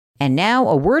And now,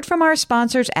 a word from our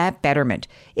sponsors at Betterment.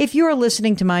 If you're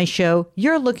listening to my show,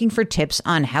 you're looking for tips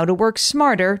on how to work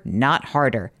smarter, not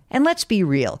harder. And let's be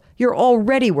real, you're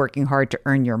already working hard to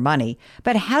earn your money.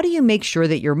 But how do you make sure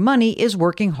that your money is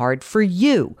working hard for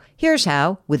you? Here's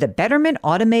how. With a Betterment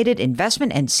automated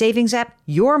investment and savings app,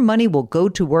 your money will go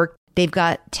to work. They've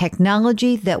got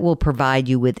technology that will provide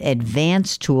you with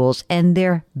advanced tools, and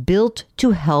they're built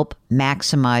to help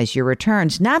maximize your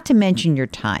returns, not to mention your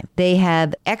time. They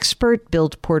have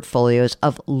expert-built portfolios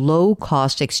of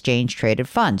low-cost exchange-traded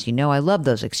funds. You know I love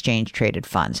those exchange-traded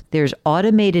funds. There's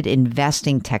automated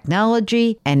investing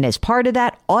technology, and as part of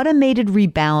that, automated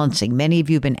rebalancing. Many of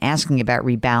you have been asking about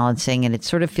rebalancing, and it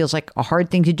sort of feels like a hard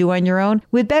thing to do on your own.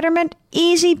 With Betterment,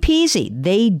 easy peasy.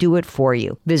 They do it for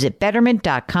you. Visit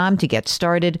Betterment.com to get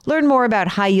started. Learn more about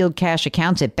high-yield cash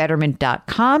accounts at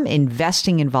Betterment.com.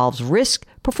 Investing involves risk.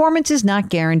 Performance is not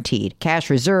guaranteed.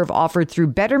 Cash reserve offered through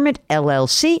Betterment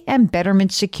LLC and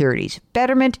Betterment Securities.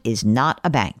 Betterment is not a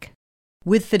bank.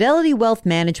 With Fidelity Wealth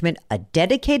Management, a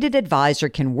dedicated advisor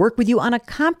can work with you on a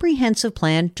comprehensive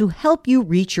plan to help you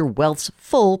reach your wealth's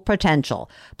full potential.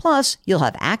 Plus, you'll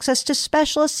have access to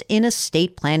specialists in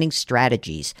estate planning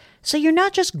strategies. So you're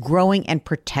not just growing and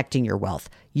protecting your wealth,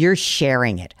 you're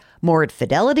sharing it. More at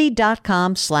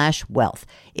fidelity.com/wealth.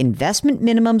 Investment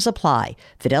minimums apply.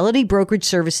 Fidelity Brokerage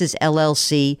Services,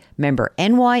 LLC, member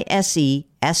NYSE,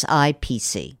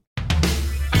 SIPC.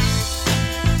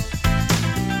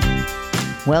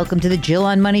 Welcome to the Jill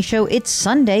on Money Show. It's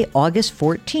Sunday, August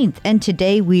 14th, and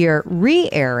today we are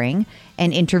re-airing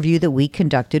an interview that we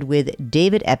conducted with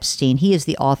David Epstein. He is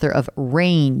the author of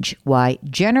Range: Why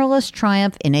Generalists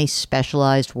Triumph in a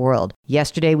Specialized World.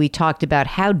 Yesterday, we talked about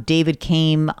how David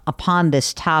came upon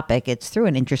this topic. It's through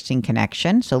an interesting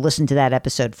connection, so listen to that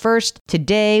episode first.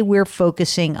 Today, we're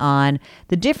focusing on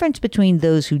the difference between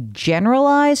those who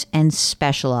generalize and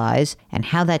specialize and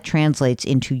how that translates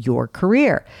into your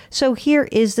career. So here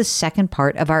is the second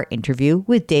part of our interview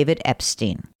with David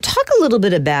Epstein. Talk a little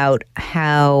bit about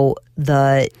how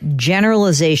the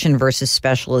generalization versus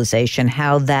specialization,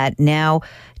 how that now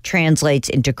translates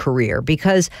into career.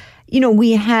 Because, you know,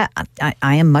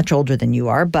 I am much older than you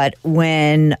are, but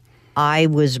when I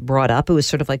was brought up, it was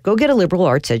sort of like, go get a liberal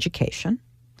arts education,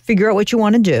 figure out what you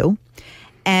want to do.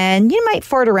 And you might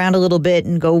fart around a little bit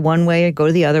and go one way or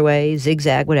go the other way,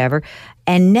 zigzag, whatever.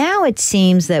 And now it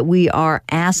seems that we are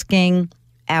asking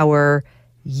our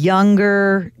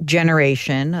younger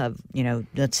generation of, you know,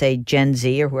 let's say Gen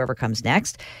Z or whoever comes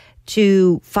next,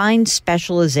 to find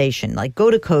specialization, like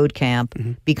go to code camp,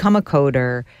 become a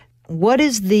coder. What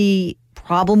is the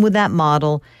problem with that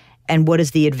model, and what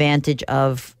is the advantage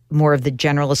of more of the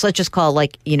generalist? Let's just call it,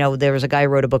 like, you know, there was a guy who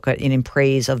wrote a book in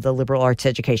praise of the liberal arts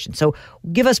education. So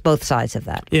give us both sides of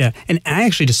that. Yeah, and I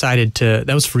actually decided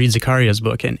that was Fareed Zakaria's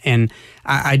book, and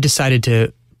I decided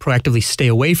to proactively stay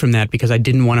away from that because I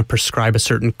didn't want to prescribe a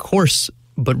certain course,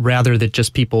 but rather that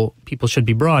just people should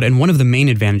be broad. And one of the main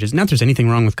advantages, not that there's anything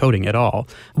wrong with coding at all,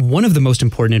 one of the most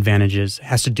important advantages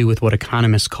has to do with what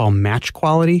economists call match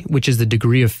quality, which is the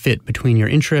degree of fit between your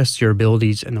interests, your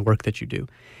abilities, and the work that you do.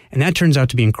 And that turns out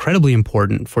to be incredibly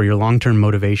important for your long-term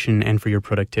motivation and for your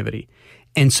productivity.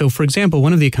 And so, for example,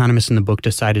 one of the economists in the book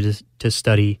decided to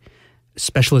study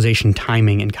specialization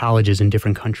timing in colleges in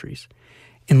different countries,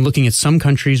 and looking at some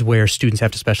countries where students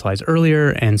have to specialize earlier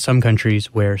and some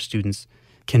countries where students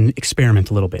can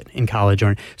experiment a little bit in college.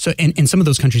 And some of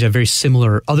those countries have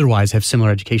otherwise have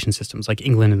similar education systems, like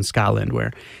England and Scotland,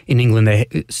 where in England,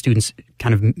 students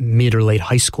kind of mid or late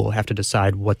high school have to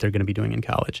decide what they're going to be doing in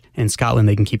college. In Scotland,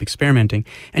 they can keep experimenting.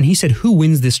 And he said, who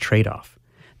wins this trade-off?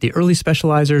 The early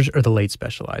specializers or the late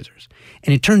specializers?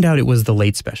 And it turned out it was the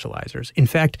late specializers. In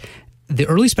fact, the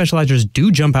early specializers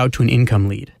do jump out to an income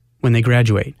lead when they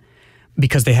graduate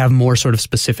because they have more sort of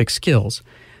specific skills.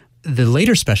 The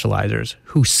later specializers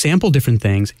who sample different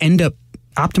things end up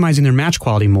optimizing their match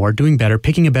quality more, doing better,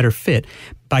 picking a better fit.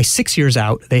 By 6 years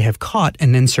out, they have caught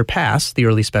and then surpassed the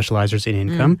early specializers in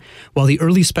income, while the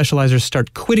early specializers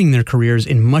start quitting their careers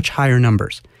in much higher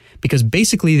numbers, because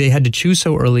basically they had to choose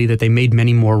so early that they made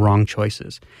many more wrong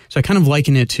choices. So I kind of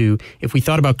liken it to, if we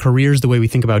thought about careers the way we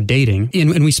think about dating,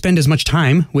 and we spend as much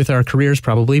time with our careers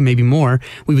probably, maybe more,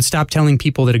 we would stop telling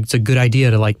people that it's a good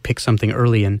idea to like pick something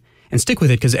early and stick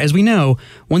with it. Because as we know,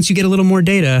 once you get a little more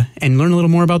data and learn a little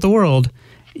more about the world,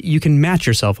 you can match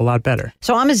yourself a lot better.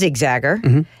 So I'm a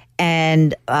zigzagger,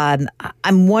 and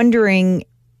I'm wondering,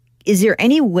 is there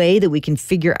any way that we can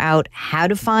figure out how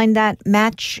to find that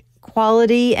match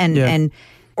quality and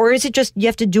or is it just you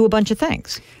have to do a bunch of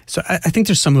things? So I think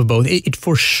there's some of both. It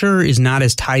for sure is not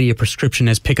as tidy a prescription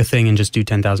as pick a thing and just do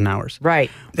 10,000 hours. Right.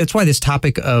 That's why this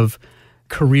topic of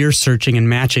career searching and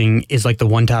matching is like the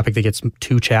one topic that gets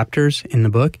 2 chapters in the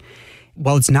book.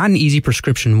 While it's not an easy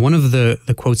prescription, one of the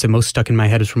quotes that most stuck in my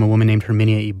head is from a woman named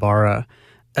Herminia Ibarra,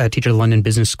 a teacher at London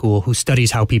Business School who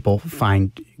studies how people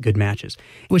find good matches.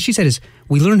 What she said is,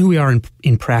 we learn who we are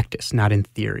in practice, not in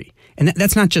theory. And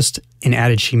that's not just an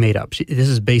adage she made up. This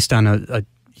is based on a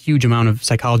huge amount of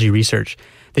psychology research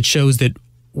that shows that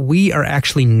we are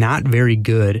actually not very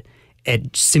good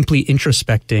at simply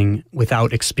introspecting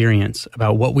without experience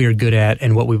about what we are good at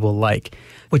and what we will like.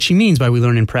 What she means by we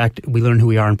learn who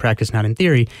we are in practice, not in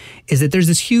theory, is that there's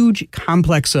this huge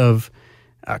complex of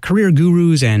career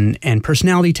gurus and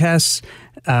personality tests,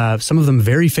 some of them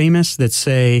very famous, that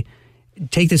say,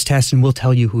 take this test and we'll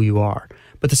tell you who you are.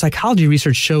 But the psychology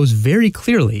research shows very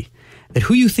clearly that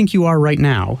who you think you are right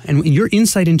now and your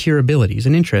insight into your abilities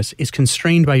and interests is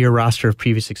constrained by your roster of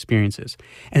previous experiences.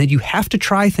 And that you have to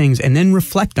try things and then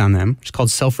reflect on them, which is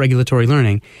called self-regulatory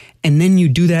learning. And then you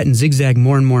do that and zigzag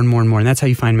more and more and more and more. And that's how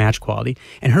you find match quality.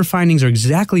 And her findings are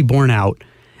exactly borne out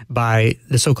by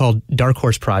the so-called Dark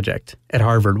Horse Project at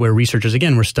Harvard, where researchers,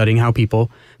 again, were studying how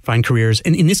people find careers.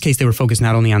 And in this case, they were focused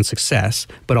not only on success,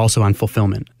 but also on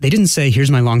fulfillment. They didn't say,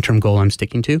 here's my long-term goal I'm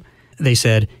sticking to. They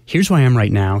said, here's who I am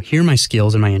right now. Here are my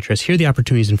skills and my interests. Here are the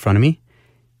opportunities in front of me.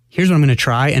 Here's what I'm going to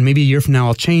try. And maybe a year from now,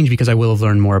 I'll change because I will have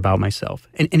learned more about myself.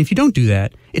 And if you don't do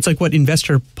that, it's like what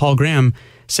investor Paul Graham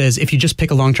says, if you just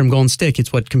pick a long-term goal and stick,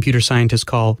 it's what computer scientists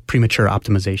call premature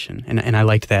optimization. And I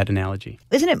liked that analogy.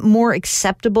 Isn't it more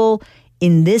acceptable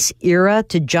in this era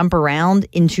to jump around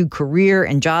into career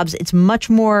and jobs? It's much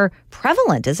more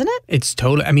prevalent, isn't it? It's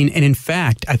totally, and in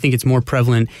fact, I think it's more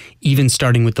prevalent even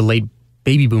starting with the late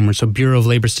baby boomers. So Bureau of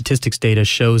Labor Statistics data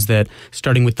shows that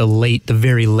starting with the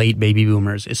very late baby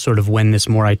boomers is sort of when this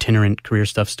more itinerant career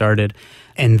stuff started.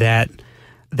 And that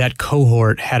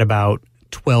cohort had about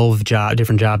 12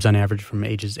 different jobs on average from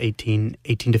ages 18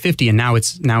 to 50, and now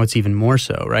it's even more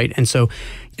so, right? And so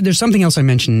there's something else I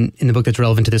mentioned in the book that's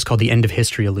relevant to this called the end of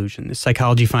history illusion, this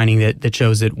psychology finding that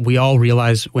shows that we all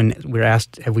realize when we're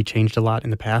asked, have we changed a lot in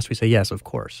the past? We say, yes, of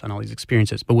course, on all these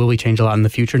experiences. But will we change a lot in the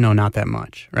future? No, not that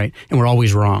much, right? And we're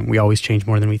always wrong. We always change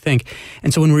more than we think.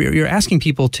 And so when you're asking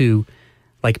people to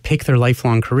like pick their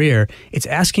lifelong career, it's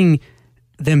asking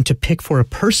them to pick for a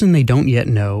person they don't yet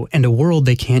know and a world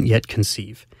they can't yet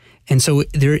conceive. And so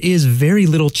there is very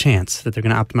little chance that they're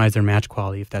going to optimize their match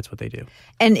quality if that's what they do.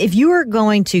 And if you are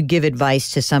going to give advice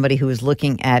to somebody who is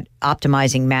looking at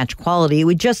optimizing match quality,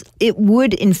 it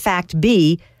would in fact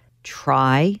be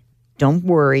try, don't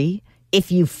worry.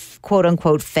 If you quote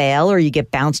unquote fail or you get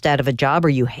bounced out of a job or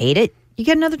you hate it, you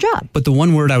get another job. But the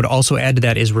one word I would also add to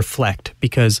that is reflect,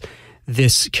 because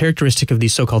this characteristic of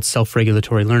these so-called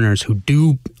self-regulatory learners who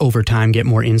do over time get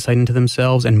more insight into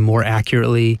themselves and more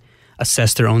accurately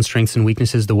assess their own strengths and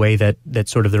weaknesses the way that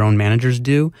sort of their own managers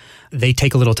do, they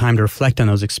take a little time to reflect on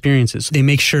those experiences. They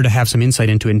make sure to have some insight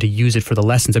into it and to use it for the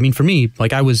lessons. I mean, for me,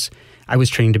 like I was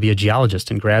training to be a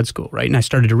geologist in grad school, right? And I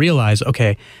started to realize,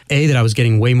 okay, that I was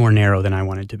getting way more narrow than I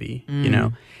wanted to be, you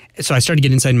know? So I started to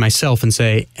get insight in myself and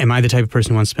say, am I the type of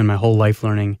person who wants to spend my whole life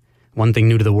learning one thing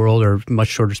new to the world or much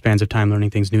shorter spans of time learning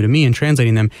things new to me and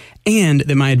translating them, and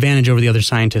that my advantage over the other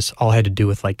scientists all had to do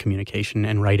with like communication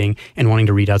and writing and wanting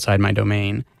to read outside my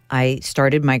domain. I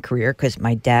started my career because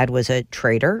my dad was a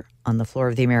trader on the floor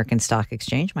of the American Stock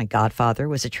Exchange. My godfather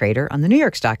was a trader on the New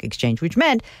York Stock Exchange, which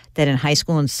meant that in high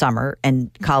school and summer and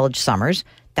college summers,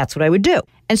 that's what I would do.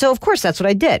 And so, of course, that's what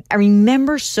I did. I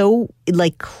remember so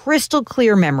like crystal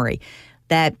clear memory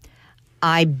that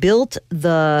I built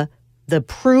the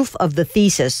proof of the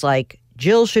thesis, like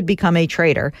Jill should become a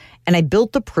trader, and I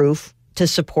built the proof to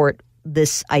support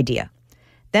this idea.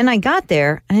 Then I got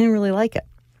there, and I didn't really like it.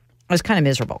 I was kind of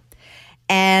miserable.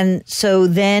 And so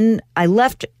then I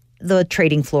left the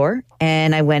trading floor,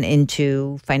 and I went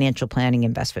into financial planning,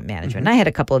 investment management. And I had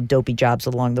a couple of dopey jobs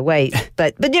along the way,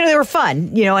 but you know, they were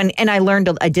fun, you know, and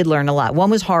I did learn a lot.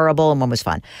 One was horrible and one was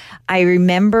fun. I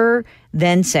remember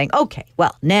then saying, okay,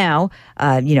 well, now,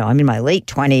 you know, I'm in my late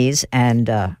 20s and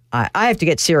I have to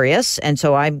get serious. And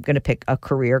so I'm going to pick a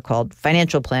career called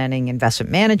financial planning,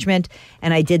 investment management.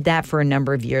 And I did that for a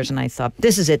number of years. And I thought,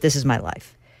 this is it. This is my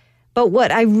life. But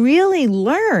what I really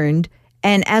learned,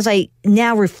 and as I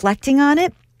now reflecting on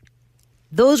it,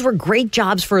 those were great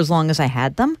jobs for as long as I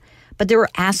had them. But there were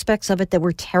aspects of it that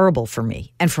were terrible for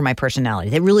me and for my personality.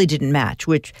 They really didn't match,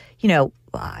 which, you know,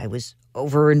 I was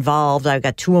over-involved. I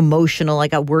got too emotional. I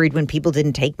got worried when people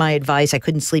didn't take my advice. I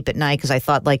couldn't sleep at night because I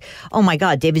thought like, oh my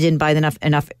God, David didn't buy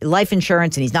enough life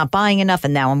insurance and he's not buying enough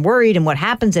and now I'm worried and what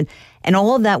happens? And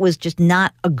all of that was just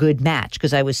not a good match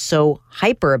because I was so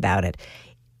hyper about it.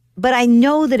 But I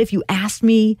know that if you asked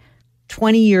me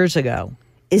 20 years ago,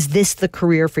 is this the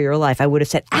career for your life? I would have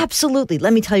said, absolutely.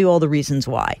 Let me tell you all the reasons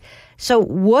why. So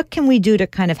what can we do to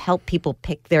kind of help people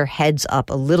pick their heads up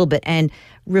a little bit and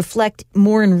reflect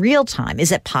more in real time?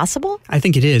 Is it possible? I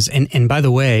think it is. And by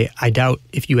the way, I doubt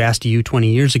if you asked you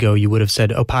 20 years ago, you would have said,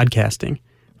 podcasting,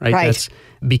 right? That's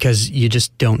because you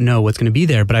just don't know what's going to be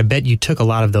there. But I bet you took a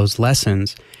lot of those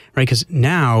lessons, right? Because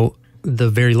now the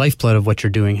very lifeblood of what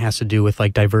you're doing has to do with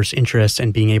like diverse interests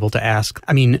and being able to ask.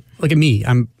 I mean, look at me.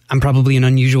 I'm probably an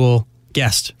unusual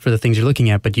guest for the things you're looking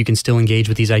at, but you can still engage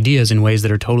with these ideas in ways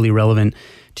that are totally relevant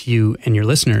to you and your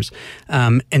listeners.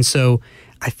 And so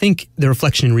I think the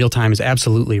reflection in real time is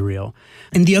absolutely real.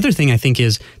 And the other thing I think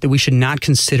is that we should not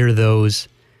consider those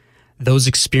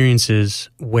experiences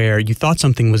where you thought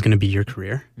something was going to be your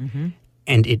career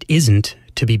and it isn't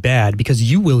to be bad, because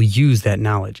you will use that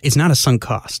knowledge. It's not a sunk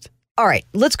cost. All right,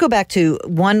 let's go back to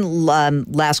one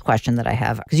last question that I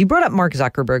have, because you brought up Mark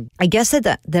Zuckerberg. I guess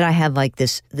that I have like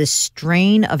this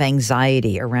strain of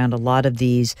anxiety around a lot of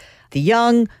the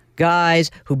young guys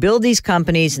who build these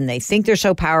companies and they think they're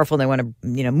so powerful and they want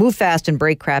to move fast and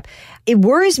break crap. It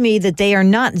worries me that they are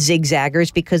not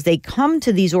zigzaggers, because they come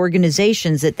to these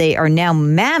organizations that they are now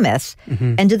mammoth,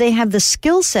 and do they have the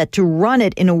skill set to run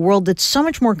it in a world that's so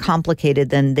much more complicated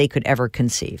than they could ever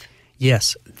conceive?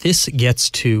 Yes, this gets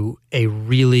to a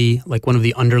really, like, one of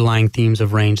the underlying themes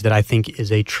of Range that I think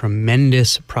is a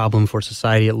tremendous problem for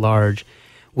society at large,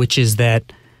 which is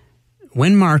that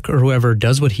when Mark or whoever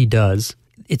does what he does,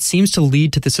 it seems to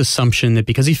lead to this assumption that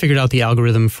because he figured out the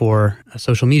algorithm for a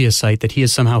social media site, that he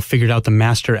has somehow figured out the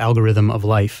master algorithm of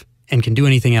life and can do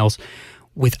anything else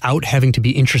without having to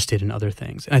be interested in other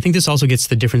things. And I think this also gets to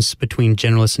the difference between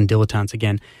generalists and dilettantes.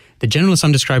 Again, the generalists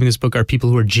I'm describing in this book are people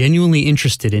who are genuinely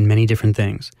interested in many different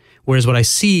things. Whereas what I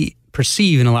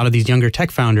perceive in a lot of these younger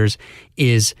tech founders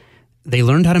is they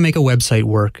learned how to make a website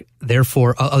work.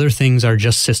 Therefore, other things are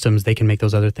just systems. They can make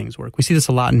those other things work. We see this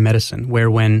a lot in medicine,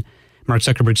 where when Mark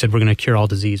Zuckerberg said we're going to cure all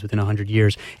disease within 100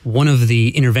 years, one of the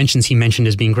interventions he mentioned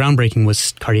as being groundbreaking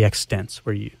was cardiac stents,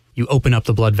 where you open up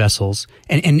the blood vessels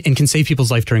and can save people's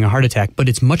life during a heart attack. But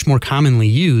it's much more commonly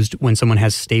used when someone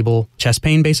has stable chest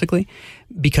pain, basically,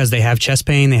 because they have chest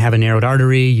pain, they have a narrowed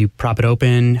artery, you prop it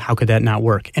open. How could that not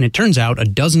work? And it turns out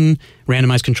 12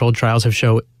 randomized controlled trials have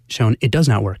shown it does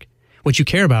not work. What you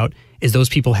care about is those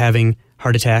people having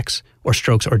heart attacks or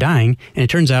strokes or dying. And it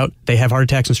turns out they have heart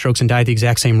attacks and strokes and die at the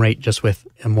exact same rate, just with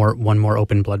one more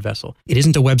open blood vessel. It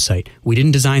isn't a website. We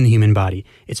didn't design the human body.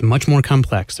 It's much more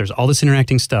complex. There's all this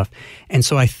interacting stuff. And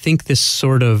so I think this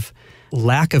sort of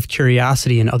lack of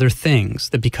curiosity in other things,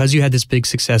 that because you had this big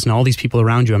success and all these people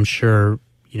around you, I'm sure,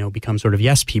 become sort of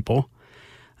yes people,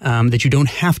 that you don't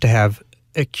have to have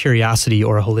a curiosity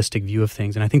or a holistic view of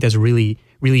things. And I think that's really,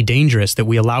 really dangerous, that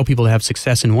we allow people to have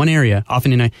success in one area,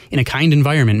 often in a kind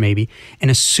environment maybe,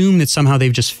 and assume that somehow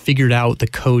they've just figured out the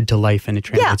code to life and it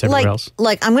translates everywhere else.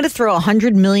 Like I'm going to throw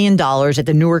 $100 million at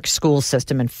the Newark school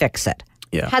system and fix it.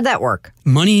 Yeah. How'd that work?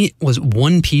 Money was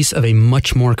one piece of a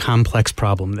much more complex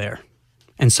problem there.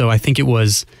 And so I think it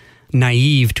was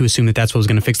naive to assume that that's what was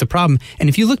going to fix the problem. And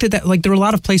if you looked at that, like, there were a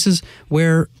lot of places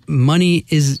where money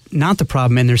is not the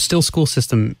problem and there's still school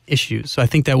system issues. So I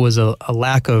think that was a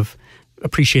lack of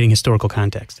appreciating historical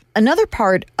context. Another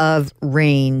part of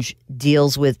Range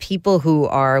deals with people who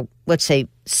are, let's say,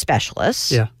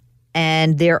 specialists. Yeah.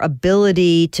 And their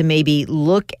ability to maybe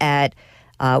look at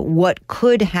what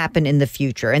could happen in the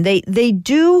future. And they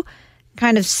do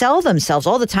kind of sell themselves.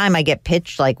 All the time I get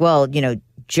pitched like, well,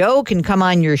 Joe can come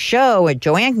on your show, and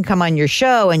Joanne can come on your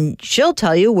show, and she'll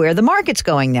tell you where the market's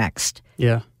going next.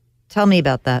 Yeah. Tell me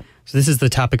about that. So this is the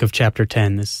topic of Chapter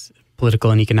 10, this political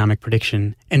and economic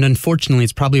prediction. And unfortunately,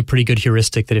 it's probably a pretty good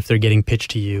heuristic that if they're getting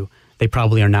pitched to you, they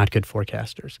probably are not good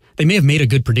forecasters. They may have made a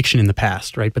good prediction in the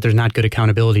past, right? But there's not good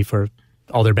accountability for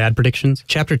all their bad predictions.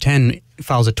 Chapter 10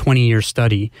 follows a 20-year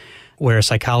study where a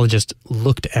psychologist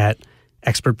looked at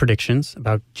expert predictions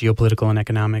about geopolitical and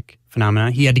economic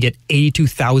phenomena. He had to get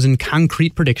 82,000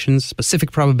 concrete predictions,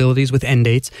 specific probabilities with end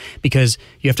dates, because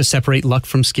you have to separate luck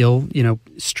from skill,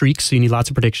 streaks, so you need lots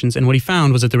of predictions. And what he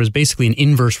found was that there was basically an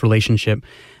inverse relationship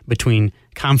between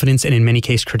confidence and, in many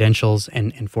cases, credentials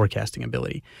and forecasting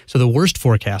ability. So the worst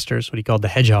forecasters, what he called the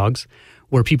hedgehogs,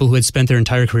 were people who had spent their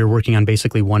entire career working on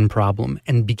basically one problem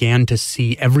and began to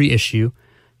see every issue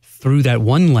through that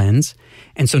one lens.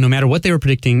 And so no matter what they were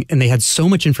predicting, and they had so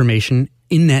much information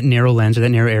in that narrow lens or that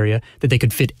narrow area that they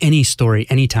could fit any story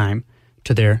anytime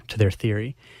to their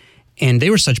theory. And they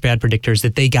were such bad predictors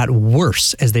that they got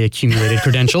worse as they accumulated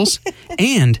credentials.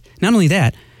 And not only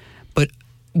that, but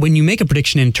when you make a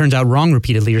prediction and it turns out wrong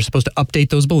repeatedly, you're supposed to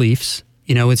update those beliefs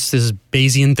It's this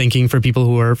Bayesian thinking for people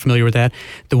who are familiar with that.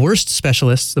 The worst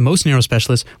specialists, the most narrow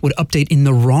specialists, would update in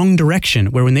the wrong direction,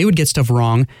 where when they would get stuff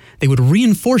wrong, they would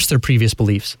reinforce their previous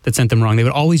beliefs that sent them wrong. They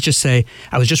would always just say,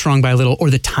 I was just wrong by a little, or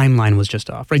the timeline was just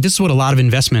off, right? This is what a lot of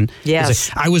investment is.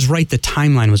 Like, I was right, the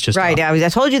timeline was just off. Right. I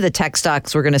told you the tech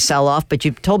stocks were going to sell off, but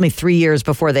you told me 3 years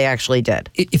before they actually did.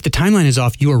 If the timeline is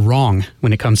off, you are wrong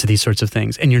when it comes to these sorts of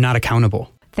things, and you're not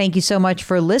accountable. Thank you so much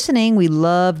for listening. We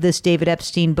love this David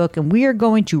Epstein book, and we are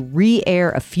going to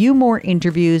re-air a few more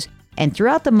interviews. And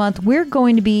throughout the month, we're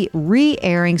going to be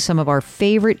re-airing some of our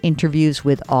favorite interviews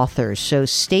with authors. So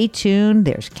stay tuned.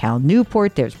 There's Cal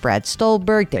Newport, there's Brad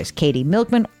Stulberg, there's Katie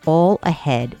Milkman, all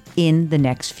ahead in the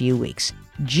next few weeks.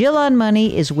 Jill on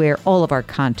Money is where all of our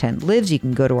content lives. You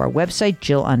can go to our website,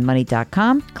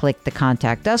 jillonmoney.com, click the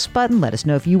Contact Us button. Let us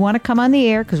know if you want to come on the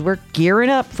air, because we're gearing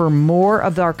up for more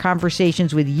of our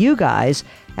conversations with you guys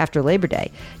after Labor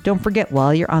Day. Don't forget,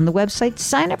 while you're on the website,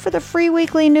 sign up for the free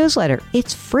weekly newsletter.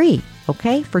 It's free,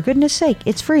 okay? For goodness sake,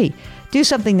 it's free. Do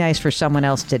something nice for someone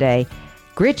else today.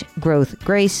 Grit, growth,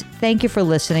 grace. Thank you for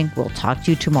listening. We'll talk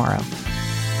to you tomorrow.